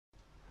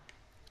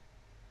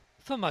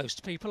For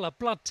most people, a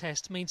blood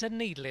test means a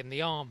needle in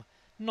the arm,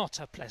 not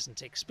a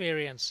pleasant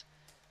experience.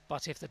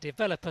 But if the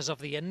developers of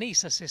the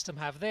ANESA system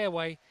have their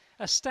way,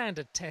 a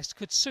standard test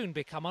could soon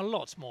become a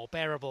lot more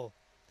bearable.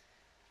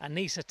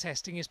 ANESA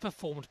testing is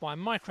performed by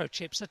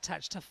microchips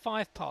attached to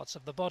 5 parts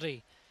of the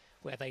body,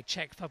 where they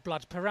check for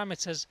blood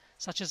parameters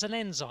such as an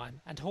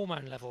enzyme and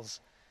hormone levels.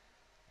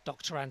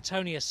 Dr.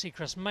 Antoni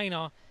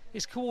Sicras-Mainar-a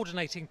is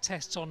coordinating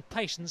tests on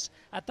patients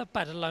at the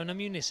Badalona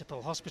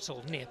Municipal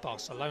Hospital near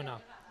Barcelona.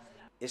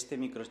 Este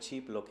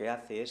microchip lo que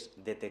hace es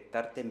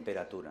detectar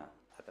temperatura.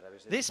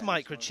 This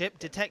microchip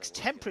detects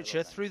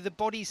temperature through the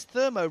body's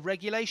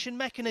thermoregulation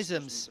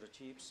mechanisms.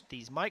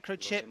 These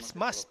microchips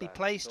must be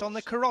placed on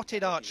the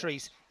carotid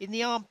arteries in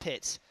the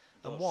armpits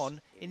and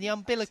one in the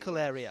umbilical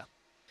area.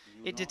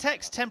 It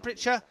detects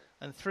temperature,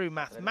 and through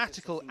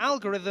mathematical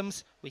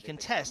algorithms we can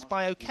test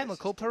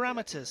biochemical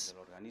parameters.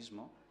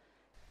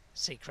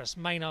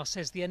 Sicras-Mainar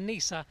says the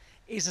ANESA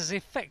is as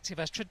effective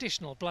as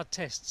traditional blood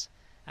tests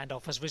and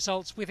offers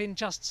results within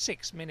just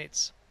 6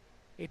 minutes.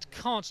 It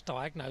can't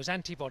diagnose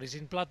antibodies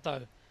in blood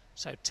though,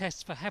 so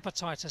tests for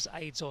hepatitis,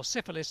 AIDS or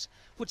syphilis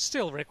would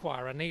still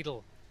require a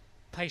needle.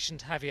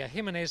 Patient Javier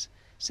Jimenez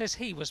says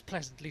he was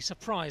pleasantly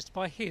surprised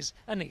by his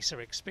ANESA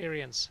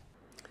experience.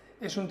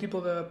 És un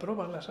tipus de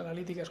prova, les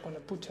analítiques, quan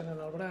et punxen en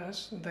el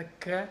braç, de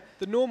que...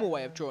 The normal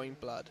way of drawing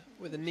blood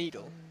with a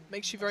needle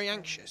makes you very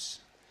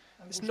anxious.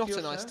 It's not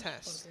a nice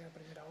test,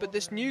 but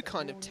this new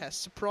kind of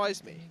test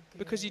surprised me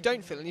because you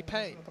don't feel any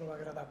pain.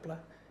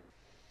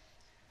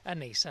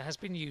 ANESA has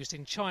been used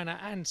in China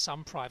and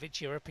some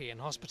private European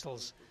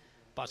hospitals,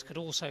 but could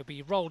also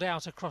be rolled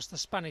out across the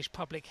Spanish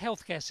public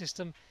healthcare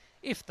system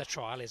if the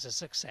trial is a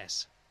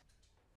success.